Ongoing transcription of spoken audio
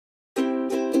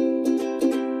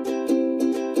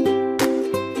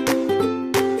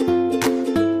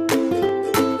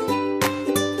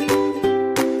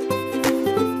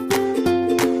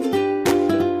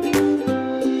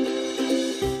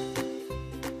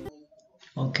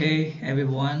Okay,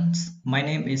 everyone. My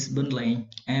name is Bun Lin.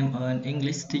 I'm an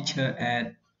English teacher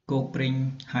at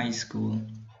Kopring High School.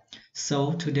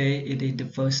 So today it is the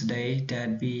first day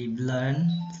that we learn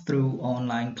through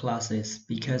online classes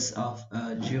because of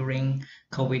during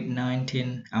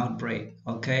COVID-19 outbreak.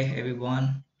 Okay,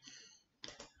 everyone.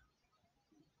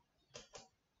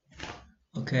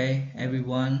 Okay,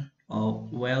 everyone.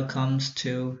 Welcome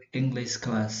to English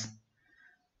class.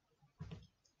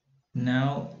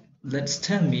 Now let's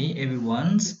tell me,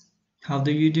 everyone, how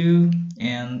do you do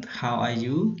and how are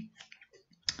you?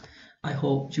 I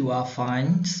hope you are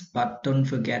fine, but don't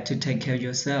forget to take care of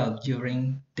yourself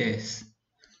during this.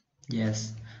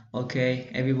 Yes. Okay,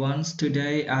 everyone,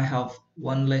 today I have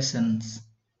one lesson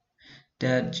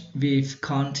that we've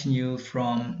continued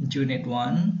from Unit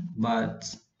 1,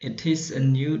 but it is a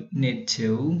new Unit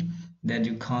 2 that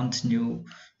you continue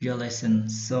your lesson.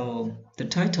 So the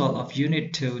title of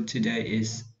Unit 2 today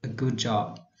is a good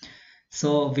job.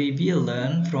 So we will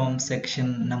learn from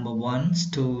section number 1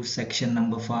 to section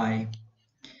number 5.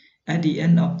 At the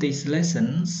end of these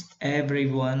lessons,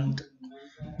 everyone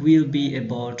will be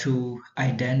able to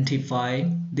identify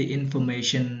the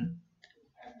information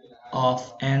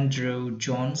of Andrew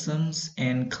Johnson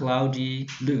and Claudia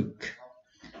Luke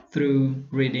through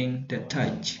reading the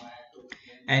text.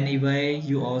 Anyway,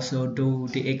 you also do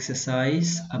the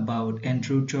exercise about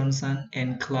Andrew Johnson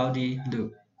and Claudia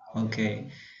Luke. Okay.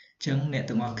 ចឹងអ្នក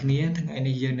ទាំងអស់គ្នាថ្ងៃ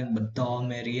នេះយើងនឹងបន្ត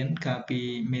មេរៀនកាលពី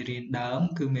មេរៀនដើម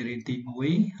គឺមេរៀនទី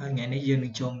1ហើយថ្ងៃនេះយើងនឹ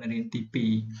ងចូលមេរៀនទី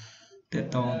2តក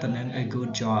តងទៅនឹង a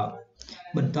good job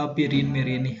បន្ទាប់ពីរៀនមេ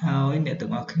រៀននេះហើយអ្នកទាំ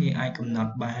ងអស់គ្នាអាចកំណ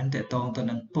ត់បានតកតងទៅ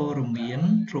នឹងព័ត៌មាន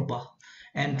របស់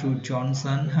Andrew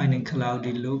Johnson ហើយនិង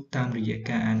Claudia Luke តាមរយៈ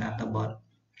ការអានអត្ថបទ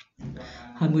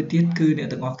ហើយមួយទៀតគឺអ្នក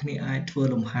ទាំងអស់គ្នាអាចធ្វើ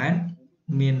លំហាត់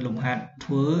មានលំហាត់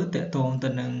ធ្វើតកតងទៅ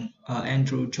នឹង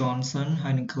Andrew Johnson ហើ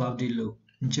យនិង Claudia Luke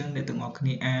អញ្ចឹងអ្នកទាំងអស់គ្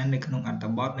នាអាននៅក្នុងអត្ថ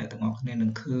បទអ្នកទាំងអស់គ្នានឹ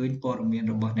ងឃើញព័ត៌មាន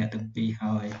របស់អ្នកទាំងពីរ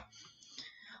ហើយ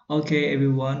Okay,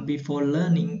 everyone, before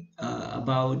learning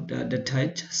about the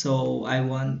text, so I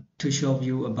want to show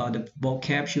you about the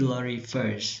vocabulary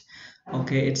first.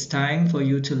 Okay, it's time for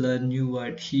you to learn new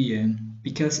word here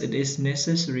because it is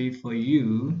necessary for you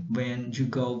when you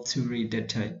go to read the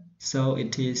text. So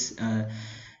it is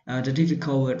the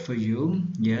difficult word for you.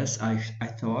 Yes, I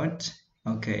thought.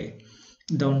 Okay.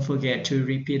 Don't forget to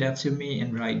repeat after me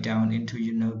and write down into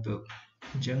your notebook.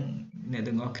 អញ្ចឹងអ្នក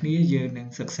ទាំងអស់គ្នាយើងនឹង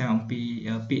សិក្សាអំពី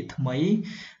ពាក្យថ្មី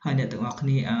ហើយអ្នកទាំងអស់គ្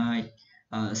នាអាច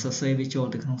សរសេរវាចូល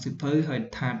ទៅក្នុងសៀវភៅហើយ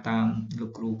ថាតាមលោក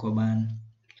គ្រូក៏បាន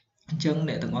អញ្ចឹង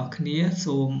អ្នកទាំងអស់គ្នា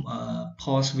សូម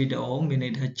pause វីដេអូមានន័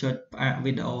យថាចុចផ្អាក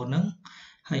វីដេអូហ្នឹង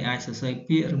ហើយអាចសរសេរ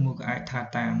ពាក្យឬមួយក៏អាចថា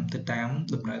តាមទៅតាម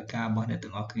តម្រូវការរបស់អ្នក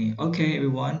ទាំងអស់គ្នា Okay,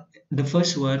 everyone, the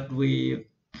first word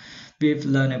we've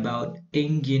learned about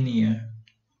engineer.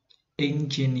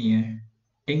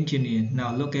 Now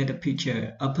look at the picture.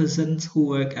 A person who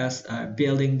works as a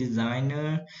building designer.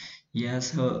 Yes,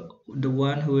 the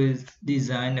one who is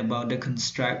designed about the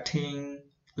constructing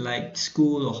like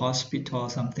school or hospital,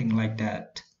 something like that.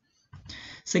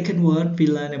 Second word, we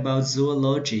learn about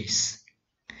zoologist.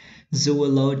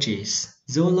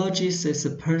 Zoologist is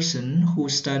a person who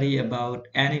study about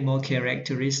animal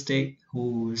characteristic, who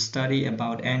study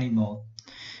about animal.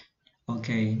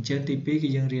 Okay, អញ្ចឹងទី2គឺ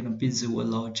យើងរៀនអំពី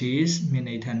zoologist មាន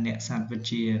ន័យថាអ្នកសត្វវិទ្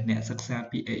យាអ្នកសិក្សា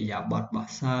ពីឥរិយាបថរប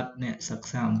ស់សត្វអ្នកសិក្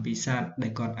សាអំពីសត្វដែ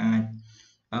លគាត់អាច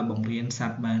បង្រៀនស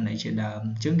ត្វបានអីជាដើម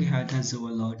អញ្ចឹងគេហៅថា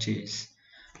zoologist.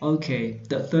 Okay,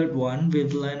 the third one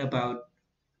we've learned about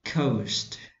coast.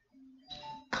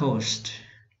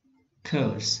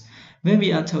 When we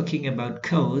are talking about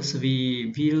coast, we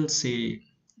will see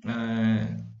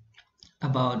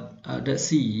about the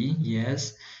sea. Yes,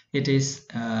 it is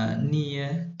near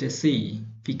the sea.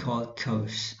 We call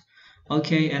coast.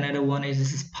 Okay, another one is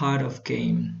this is part of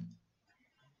game.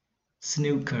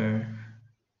 Snooker.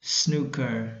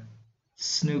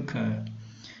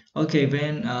 Okay,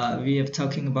 when we are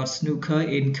talking about snooker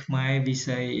in Khmer, we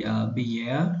say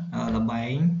bia,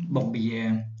 labaing, bok bia.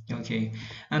 Okay,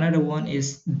 another one is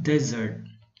desert.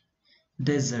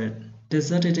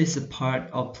 Desert it is a part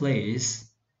or place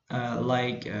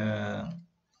like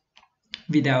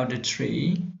without a tree.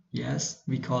 Yes,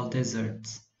 we call deserts.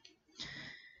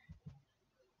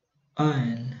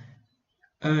 Earn.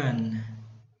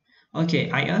 Okay,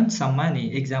 I earn some money.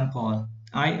 Example,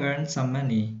 I earn some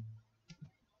money.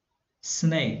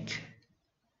 Snake.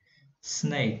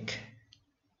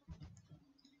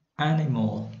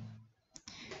 Animal.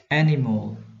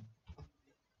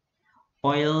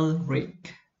 Oil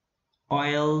rig.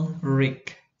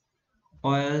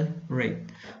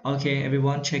 Okay,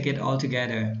 everyone check it all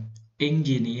together.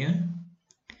 Engineer,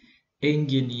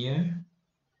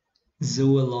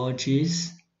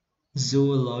 zoologist,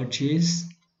 zoologist,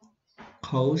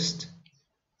 coast,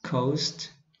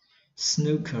 coast,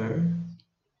 snooker,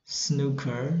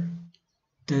 snooker,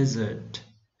 desert,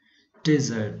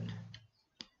 desert,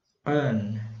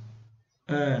 urn,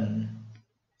 urn,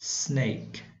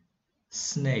 snake,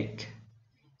 snake,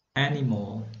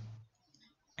 animal,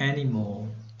 animal,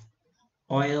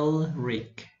 oil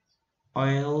rig,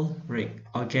 oil rig.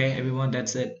 Okay, everyone,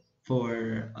 that's it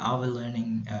for our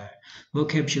learning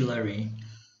vocabulary.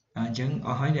 អញ្ចឹងអ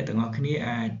ស់ហើយអ្នកទាំងអស់គ្នា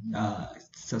អាច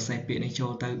សរសេរពាក្យនេះចូ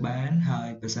លទៅបានហើយ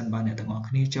ប្រសិនបើអ្នកទាំងអស់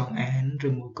គ្នាចង់អានឬ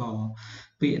មួយក៏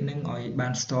ពាក្យនឹងឲ្យបា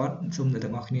ន start សូមអ្នក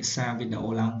ទាំងអស់គ្នាសារវីដេអូ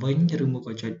ឡើងវិញឬមួយ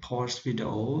ក៏ចុច pause វីដេ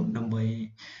អូដើម្បី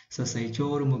សរសេរចូ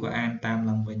លឬមួយក៏អានតាម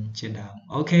ឡើងវិញជាដើម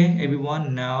Okay everyone,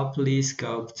 now please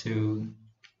go to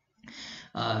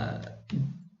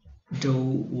do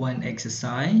one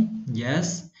exercise. Yes,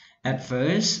 at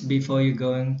first before you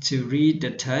going to read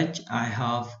the text, I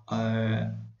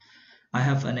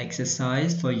have an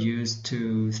exercise for you to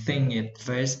think it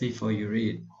first before you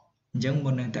read. អញ្ចឹង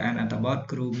មុននឹងទៅអានអត្ថបទ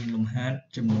គ្រូមានលំហាត់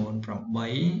ចំនួន8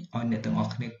ឲ្យអ្នកទាំងអ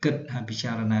ស់គ្នាគិតហើយពិ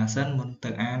ចារណាសិនមុនទៅ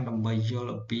អានដើម្បីយល់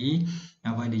អំពី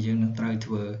អ្វីដែលយើងនឹងត្រូវ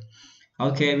ធ្វើ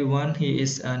Okay everyone, here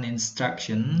is an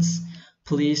instructions.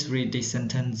 Please read the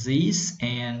sentences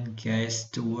and guess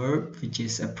the word which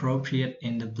is appropriate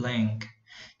in the blank.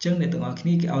 ចឹងអ្នកទាំងអស់គ្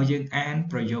នាគេឲ្យយើងអាន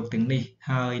ប្រយោគទាំងនេះ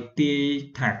ហើយទាយ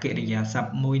ថាកិរិយាសព្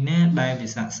ទមួយណាដែលវា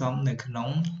ស័ក្តិសមនៅក្នុង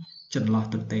ចន្លោះ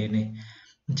ទទេនេះ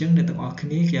អញ្ចឹងអ្នកទាំងអស់គ្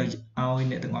នាគេឲ្យ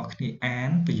អ្នកទាំងអស់គ្នាអាន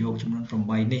ប្រយោគចំនួន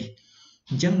8នេះ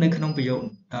អញ្ចឹងនៅក្នុងប្រយោគ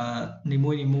នី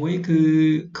មួយៗគឺ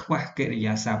ខ្វះកិរិ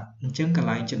យាសព្ទអញ្ចឹងកន្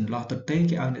លែងចន្លោះទទេ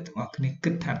គេឲ្យអ្នកទាំងអស់គ្នាគិ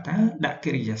តថាតើដាក់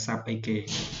កិរិយាសព្ទអីគេ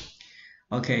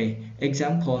Okay,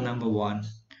 example number 1.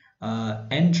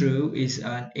 Andrew is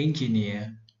an engineer.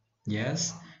 Yes.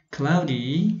 Cloudy,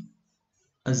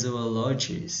 a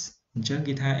zoologist. អញ្ចឹង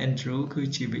គេថា Andrew គឺ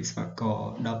ជាវិស្វករ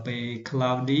ដល់ពេល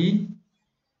Cloudy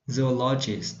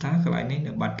zoologist តើកន្លែងនេះ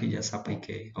នៅបាត់កិរិយាសព្ទអី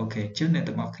គេអូខេអញ្ចឹងអ្នក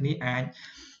ទាំងអស់គ្នាអាច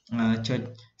ចុច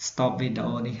stop វីដេ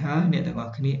អូនេះហើយអ្នកទាំងអ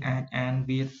ស់គ្នាអាចអាន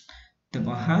វាទាំង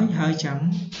អស់ហើយចាំ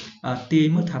ទាយ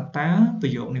មើលថាតើប្រ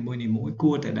យោគនីមួយៗ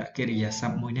គួរតែដាក់កិរិយាស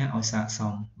ព្ទមួយណាឲ្យស័ក្តិស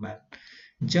មបាទ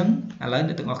អញ្ចឹងឥឡូវ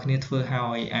អ្នកទាំងអស់គ្នាធ្វើ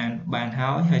ឲ្យអានបាន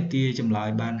ហើយទាយចម្លើយ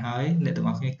បានហើយអ្នកទាំង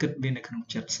អស់គ្នាគិតវានៅក្នុង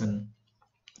ចិត្តសិន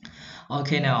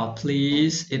Okay, now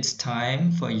please, it's time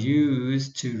for you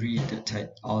to read the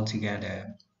text all together.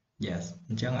 Yes,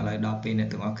 អញ្ចឹងឥឡូវដល់ពេលអ្នក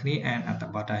ទាំងអស់គ្នាអានអត្ថ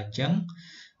បទហើយអញ្ចឹង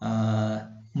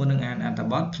មុននឹងអានអត្ថ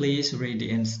បទ please read the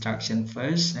instruction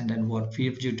first and then what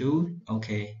you do.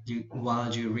 Okay, while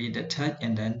you read the text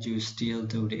and then you still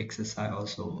do the exercise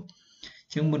also.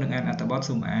 អញ្ចឹងមុននឹងអានអត្ថបទ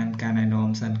សូមអានការណែនាំ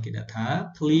សិនគេថា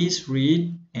please read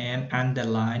and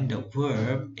underline the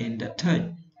verb in the text.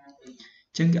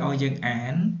 អញ្ចឹងគេឲ្យយើងអា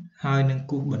នហើយនឹង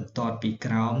គូសបន្ទាត់ពី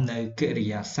ក្រោមនៅកិរិ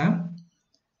យាសព្ទ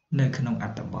នៅក្នុងអ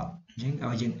ត្ថបទអញ្ចឹង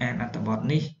ឲ្យយើងអានអត្ថបទ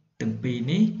នេះទាំងពីរ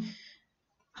នេះ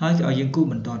ហើយគេឲ្យយើងគូស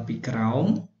បន្ទាត់ពីក្រោម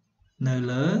នៅ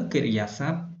លើកិរិយាស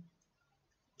ព្ទ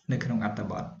នៅក្នុងអត្ថ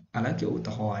បទឥឡូវគេឧ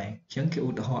ទាហរណ៍អញ្ចឹងគេឧ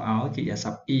ទាហរណ៍ឲ្យកិរិយាស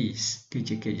ព្ទ is គឺ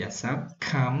ជាកិរិយាសព្ទ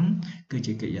come គឺ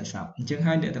ជាកិរិយាសព្ទអញ្ចឹង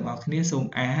ហើយអ្នកទាំងអស់គ្នាសូម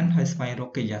អានហើយស្វែងរក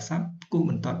កិរិយាសព្ទគូស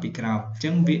បន្ទាត់ពីក្រោមអញ្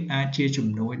ចឹងវាអាចជាជំ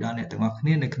នួយដល់អ្នកទាំងអស់គ្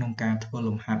នានៅក្នុងការធ្វើ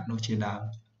លំហាត់នោះជាដើម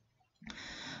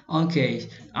Okay,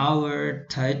 our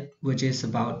text which is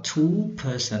about two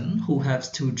person who has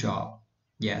two job.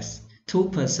 Yes, two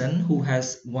person who has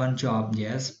one job.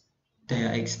 Yes, they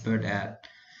are expert at.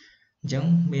 អញ្ចឹង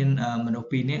មានមនុស្ស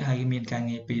ពីរនាក់ហើយមានការ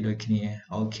ងារពីរដូចគ្នា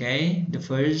Okay, the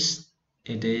first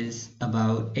it is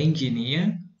about engineer.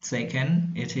 Second,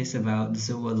 it is about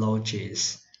zoologist.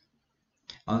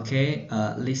 Okay,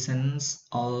 listens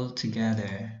all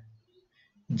together.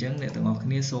 អញ្ចឹងអ្នកទាំងអស់គ្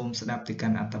នាសូមស្ដាប់ទៅកា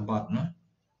ន់អត្ថបទណា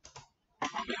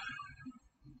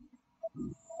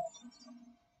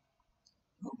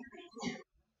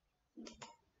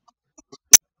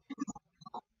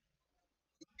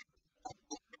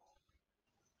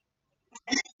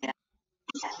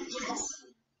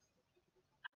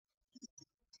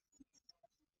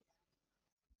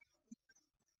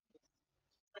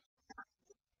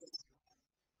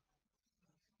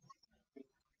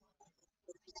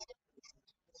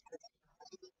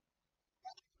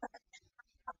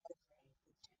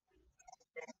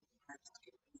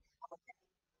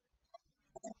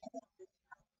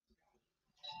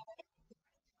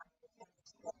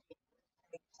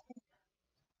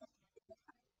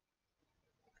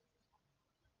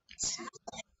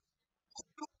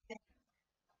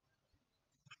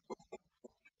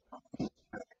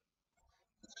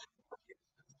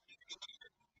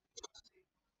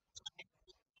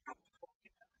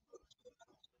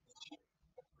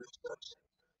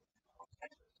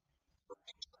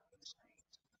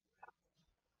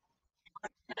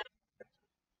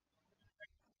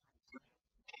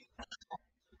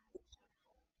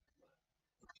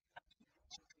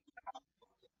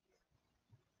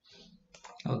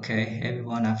Okay,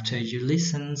 everyone, after you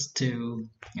listen to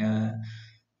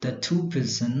the two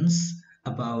persons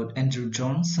about Andrew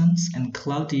Johnson's and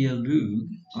Claudia Liu,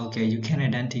 okay, you can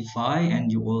identify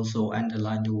and you also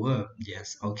underline the word.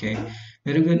 Yes, okay.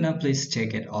 Very good. Now please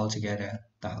check it all together.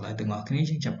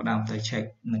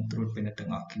 Check.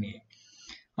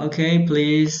 Okay,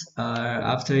 please,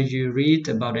 after you read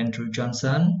about Andrew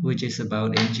Johnson, which is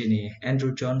about engineer,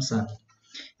 Andrew Johnson.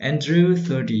 Andrew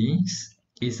 30s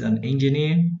is an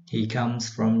engineer. He comes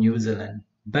from New Zealand,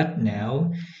 but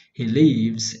now he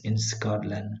lives in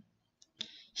Scotland.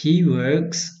 He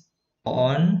works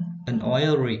on an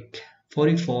oil rig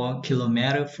 44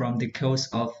 kilometers from the coast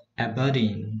of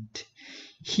Aberdeen.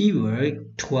 He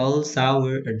worked 12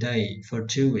 hours a day for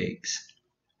 2 weeks,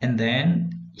 and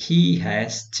then he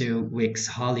has 2 weeks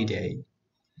holiday.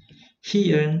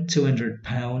 He earned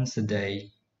 £200 a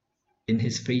day. In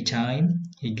his free time,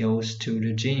 he goes to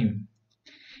the gym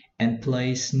and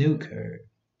plays snooker.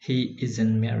 He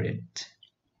isn't married.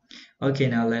 Okay,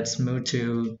 now let's move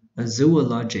to a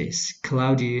zoologist,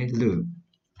 Claudia Liu.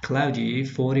 Claudia,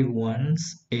 41,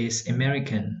 is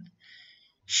American.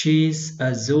 She's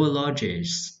a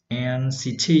zoologist and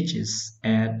she teaches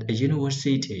at a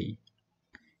university.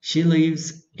 She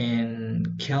lives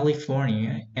in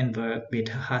California and works with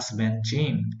her husband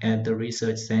Jim at the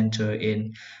research center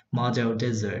in Model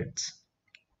Desert,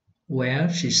 where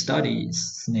she studies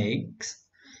snakes.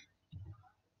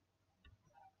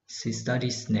 She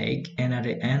studies snake and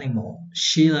other animals.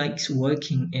 She likes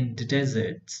working in the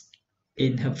desert.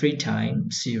 In her free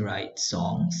time, she writes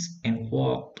songs and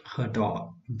walks her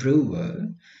dog,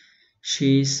 Brewer.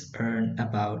 She's earned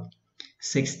about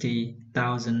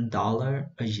 $60,000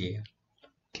 a year.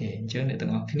 អូខេអញ្ចឹងអ្នកទាំ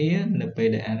ងអស់គ្នានៅពេល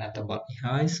ដែលអានអត្ថបទនេះ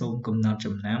ហើយសូមកំណត់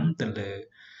ចំណាំទៅលើ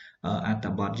អត្ថ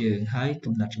បទយើងហើយ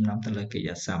កំណត់ចំណាំទៅលើកិរិ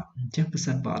យាសព្ទអញ្ចឹងបើ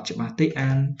សិនបើអត់ច្បាស់ទេ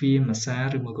អានវាមួយសារ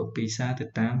ឬមួយក៏ពីរសារទៅ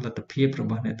តាមលទ្ធភាពរ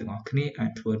បស់អ្នកទាំងអស់គ្នាអា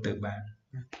ចធ្វើទៅបាន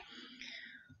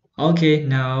Okay,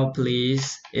 now please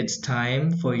it's time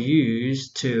for you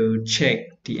to check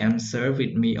the answer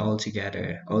with me all together.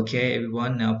 Okay,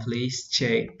 everyone, now please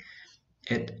check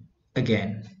it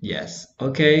again. Yes.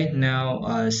 Okay, now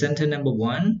sentence number 1,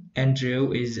 Andrew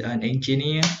is an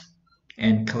engineer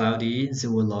and Cloudy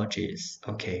zoologist.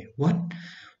 Okay, what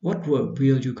word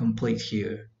will you complete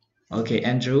here? Okay,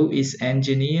 Andrew is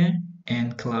engineer and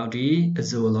Cloudy a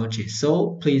zoologist. So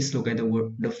please look at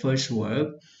the first word.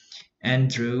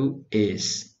 Andrew is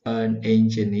an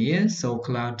engineer, so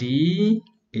Cloudy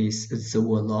is a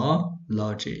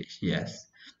zoologist. Yes.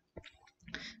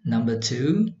 Number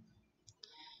 2,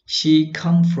 she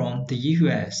come from the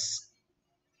US.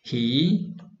 He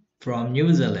from New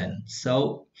Zealand.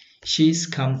 So she's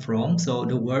come from, so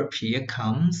the verb here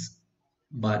comes,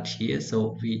 but here,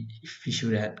 so we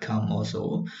should add come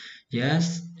also.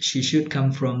 Yes, she should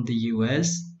come from the US.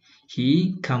 He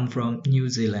come from New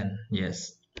Zealand. Yes.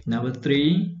 Number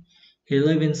 3, he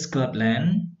live in Scotland.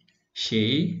 She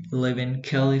live in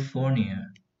California.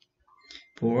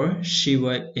 4, she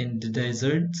work in the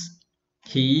deserts.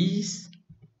 He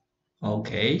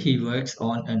works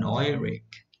on an oil rig.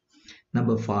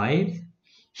 Number 5,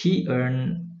 he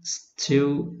earns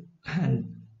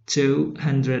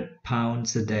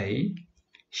 £200 a day.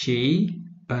 She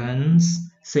earns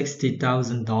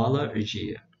 $60,000 a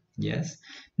year. Yes.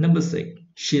 Number 6,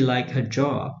 she like her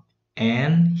job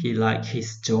and he like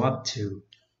his job too.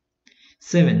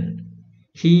 7,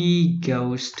 he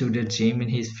goes to the gym in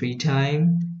his free time.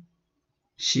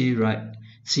 She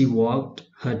walked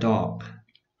her dog.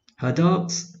 Her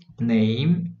dog's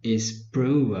name is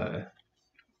Brewer.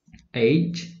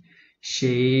 8,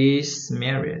 she's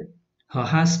married. Her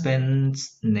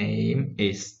husband's name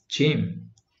is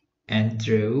Jim.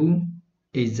 Andrew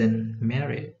isn't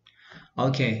married.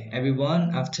 Okay,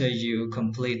 everyone, after you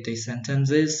complete these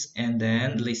sentences and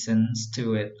then listen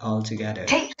to it all together.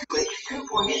 Take switch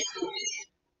 2.1.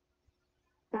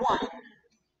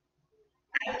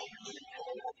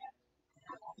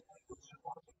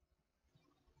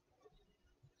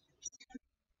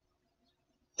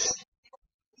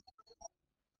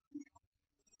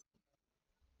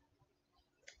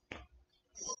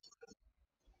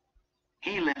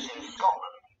 He lives in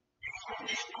Scotland.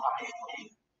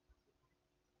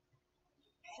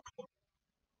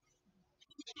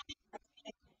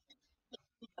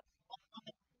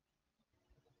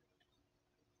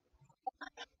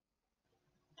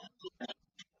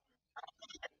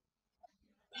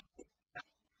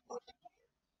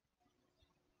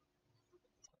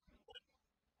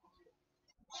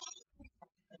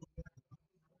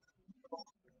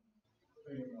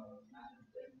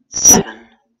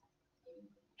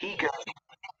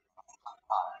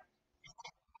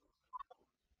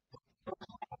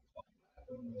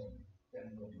 Okay,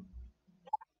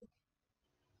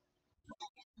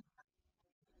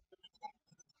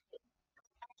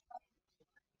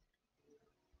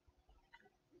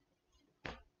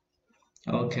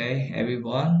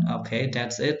 everyone. Okay,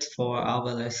 that's it for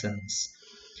our lessons.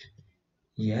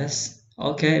 Yes.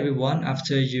 Okay, everyone.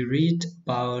 After you read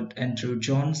about Andrew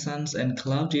Johnson's and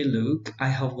Claudia Luke, I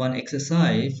have one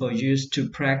exercise for you to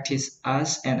practice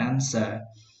ask and answer.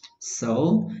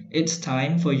 So it's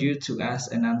time for you to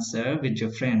ask and answer with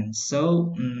your friends.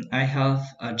 So I have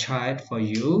a chart for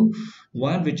you,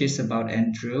 one which is about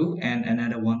Andrew and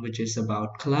another one which is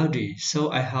about Claudia.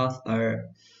 So I have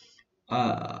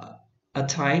a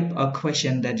type of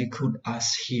question that you could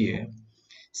ask here.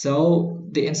 So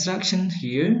the instruction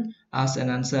here ask and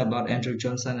answer about Andrew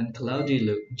Johnson and Claudia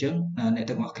Luke អញ្ចឹងអ្នក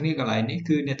ទាំងអស់គ្នាកន្លែងនេះ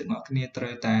គឺអ្នកទាំងអស់គ្នាត្រូ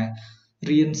វតែ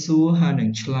រៀនសួរហើយនឹ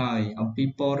ងឆ្លើយអំពី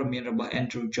ព័ត៌មានរបស់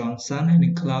Andrew Johnson ហើយនិ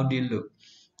ង Claudia Luke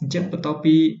អញ្ចឹងបន្ទាប់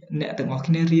ពីអ្នកទាំងអស់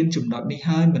គ្នារៀនចំណុចនេះ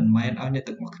ហើយមិនមែនឲ្យអ្នក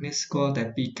ទាំងអស់គ្នាស្គាល់តែ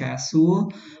ពីការសួរ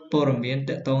ព័ត៌មាន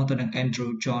ទាក់ទងទៅនឹង Andrew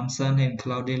Johnson ហើយនិង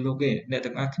Claudia Luke ទេអ្នក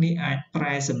ទាំងអស់គ្នាអាចប្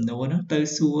រែសំណួរហ្នឹងទៅ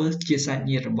សួរជាសាច់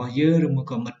ញាតិរបស់យើងឬមួយ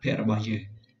ក៏មិត្តភ័ក្តិរបស់យើង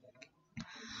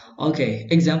Okay,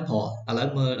 example ឥឡូវ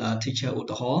មើល teacher ឧ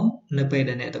ទាហរណ៍នៅពេល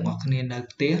ដែលអ្នកទាំងអស់គ្នានៅ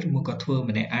ផ្ទះឬមួយក៏ធ្វើ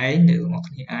ម្នាក់ឯងអ្នកទាំងអស់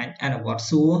គ្នាអាចអនុវត្ត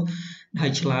សួរហើ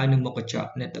យឆ្លើយនឹងមុខកញ្ចក់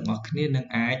អ្នកទាំងអស់គ្នានឹង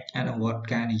អាចអនុវត្ត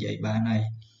ការនិយាយបានហើយ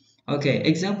Okay,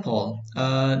 example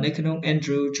នៅក្នុង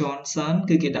Andrew Johnson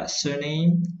គឺគេដាក់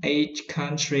surname, age,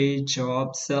 country, job,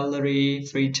 salary,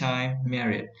 free time,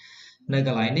 married នៅក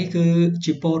ន្លែងនេះគឺ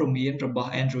ជាព័ត៌មានរបស់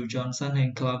Andrew Johnson ហើយ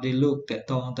Claudia Luke ទាក់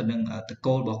ទងទៅនឹងត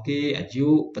កូលរបស់គេអាយុ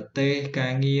ប្រទេសកា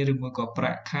រងារឬមួយក៏ប្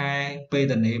រាក់ខែពេល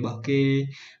តនេរបស់គេ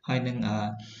ហើយនឹង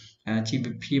ជីវ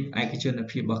ភាពឯកជន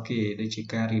ភាពរបស់គេដូចជា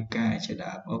ការរៀបការជា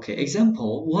ដើម Okay,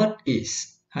 example what is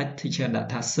ហើយ teacher ដាក់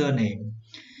ថា surname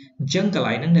អញ្ចឹងកន្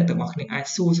លែងហ្នឹងអ្នកទាំងអស់គ្នាអាច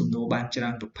សួរសំណួរបានច្រើ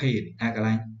នប្រភេទកន្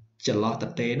លែងចន្លោះត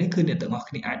ទេនេះគឺអ្នកទាំងអស់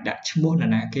គ្នាអាចដាក់ឈ្មោះនរ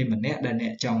ណាគេម្នាក់ដែលអ្ន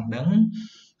កចង់ដឹង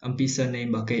អំពី surname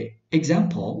របស់គេ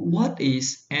Example what is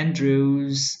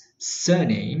Andrew's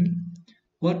surname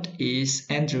What is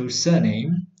Andrew's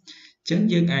surname អញ្ចឹង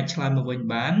យើងអាចឆ្លើយមកវិញ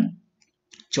បាន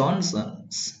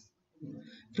Johnson's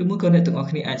ឬមួយក៏អ្នកទាំងអស់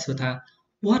គ្នាអាចសួរថា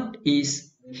What is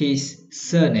his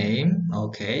surname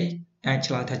Okay អាច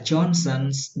ឆ្លើយថា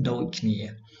Johnson's ដូចគ្នា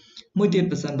មួយទៀត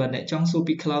បើសិនបើអ្នកចង់សួរ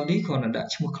ពី Claudia គ្រាន់តែដាក់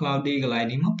ឈ្មោះ Claudia កន្លែង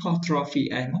នេះមក apostrophe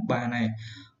s មកបានហើយ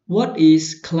What is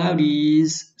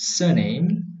Claudia's surname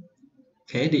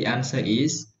Okay, the answer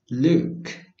is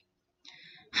Luke.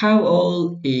 How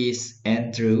old is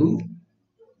Andrew?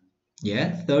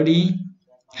 Yeah, 30.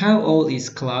 How old is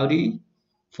Claudia?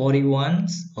 41.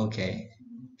 Okay.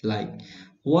 Like,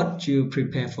 what you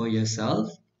prepare for yourself?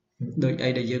 ដូចអី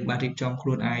ដែលយើងបានរៀបចំខ្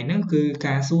លួនឯងហ្នឹងគឺ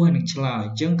ការសួរហើយនឹងឆ្លើយអ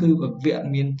ញ្ចឹងគឺវគ្គ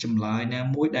មានចម្លើយណា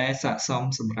មួយដែលស័ក្តិសម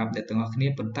សម្រាប់អ្នកទាំងអស់គ្នា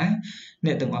ប៉ុន្តែអ្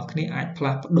នកទាំងអស់គ្នាអាចផ្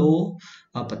លាស់ប្ដូរ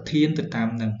ប្រធានទៅតាម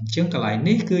ហ្នឹងអញ្ចឹងកន្លែង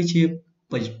នេះគឺជា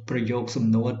ប្រយោគសំ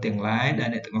ណួរទាំងឡាយដែល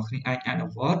អ្នកទាំងអស់គ្នាអាចអនុ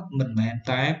វត្តមិនមែន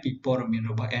តែពីព័ត៌មាន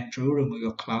របស់ Andrew ឬមួយ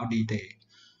ក៏ Claudia ទេ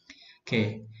Okay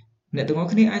អ្នកទាំងអ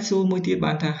ស់គ្នាអាចសួរមួយទៀត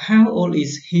បានថា How old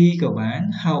is he ក៏បាន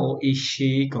How old is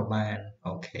she ក៏បាន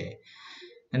Okay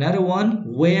Another one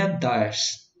where does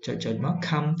ចុចមក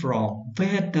come from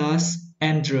Where does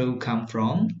Andrew come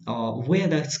from or where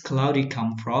does Claudia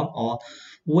come from or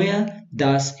Where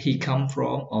does he come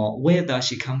from or where does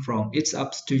she come from? It's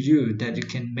up to you that you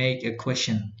can make a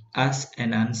question, ask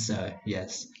and answer.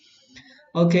 Yes.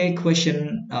 Okay,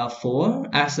 question 4.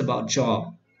 Ask about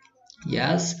job.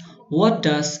 Yes. What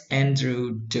does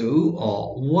Andrew do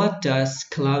or what does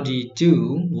Claudia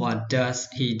do? What does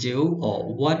he do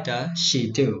or what does she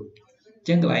do?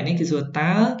 ចឹងកន្លែងនេះគឺសួរ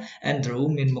តើ Andrew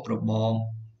មានមុខរបរ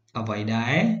អ្វីដែ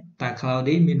រតើ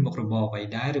Claudia មានមុខរបរអ្វី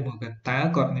ដែរឬមកក៏តើ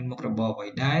គាត់មានមុខរបរអ្វី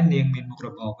ដែរនាងមានមុខរ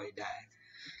បរអ្វីដែរ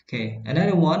Okay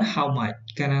another one how much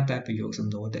កាលណាតែប្រយោគសំ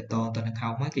ណួរតកតទៅនឹង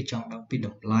how much គេចង់ដឹងពីត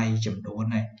ម្លៃចំនួន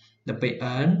ហ្នឹងដល់ពេល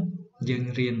earn យើង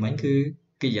រៀនមិញគឺ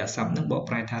កិរិយាសព្ទហ្នឹងបក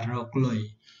ប្រែថារកលុយ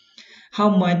How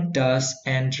much does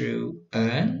Andrew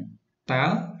earn តើ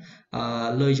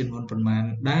លុយចំនួនប៉ុន្មាន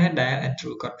ដែល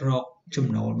Andrew គាត់រកចំ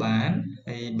ណូលបាន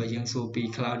ហើយបើយើងសួរពី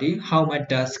Claudia How much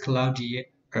does Claudia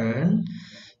earn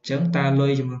ចឹងតើលុ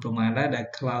យចំនួនប្រមាណដែរដែល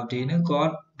Claudia ហ្នឹងគា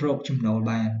ត់រកចំណូល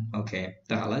បានអូខេ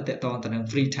តើឥឡូវតើតទៅនឹង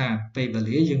free time ពេលវេ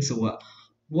លាយើងសួរ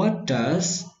What does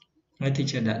my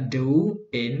teacher do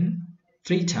in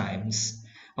free times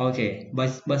អូខេ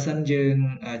បើសិនយើង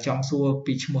ចង់សួរ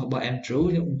ពីឈ្មោះរបស់ Andrew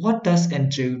What does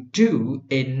Andrew do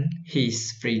in his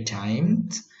free time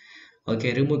អូខេ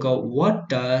ឬមួយក៏ What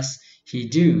does he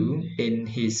do in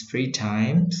his free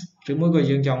times ឬមួយក៏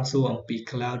យើងចង់សួរអំពី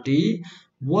Claudia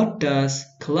What does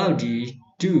Claudia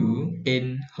do in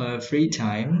her free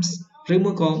times ឬ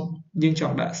មួយក៏យើងច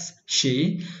ង់ដាក់ she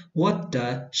what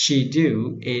does she do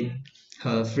in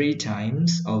her free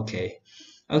times okay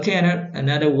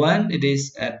another one it is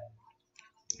at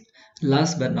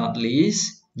last but not least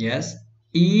yes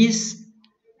is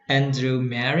Andrew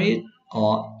married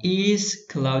or is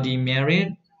Claudia married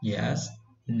yes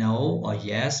no or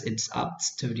yes it's up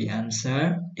to the answer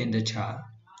in the chart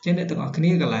ចឹងអ្នកទាំងអស់គ្នា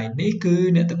កន្លែងនេះគឺ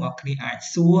អ្នកទាំងអស់គ្នាអាច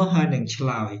សួរហើយនឹងឆ្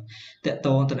លើយតាក់ទ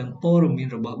ងទៅនឹងព័ត៌មាន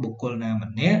របស់បុគ្គលណា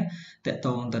ម្នាក់តាក់ទ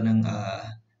ងទៅនឹង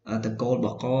តកូលរប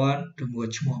ស់គាត់ឬមួយ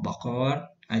ឈ្មោះរបស់គាត់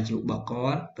អាយុរបស់គា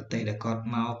ត់ប្រទេសដែលគាត់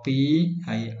មកពី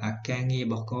ហើយការងាររ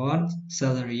បស់គាត់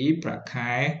salary ប្រាក់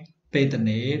ខែពេលត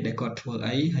នេដែលគាត់ធ្វើ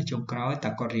អីហើយចុងក្រោយតើ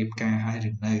គាត់រៀបការហើយ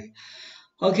ឬនៅ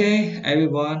Okay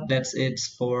everyone that's it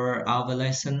for our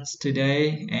lessons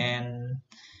today and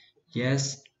yes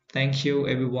thank you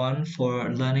everyone for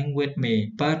learning with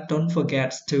me but don't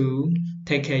forget to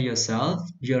take care of yourself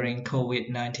during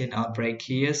COVID-19 outbreak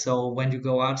here so when you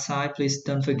go outside please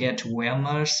don't forget to wear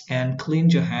mask and clean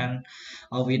your hand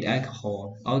with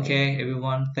alcohol okay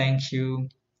everyone thank you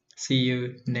see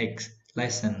you next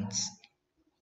lessons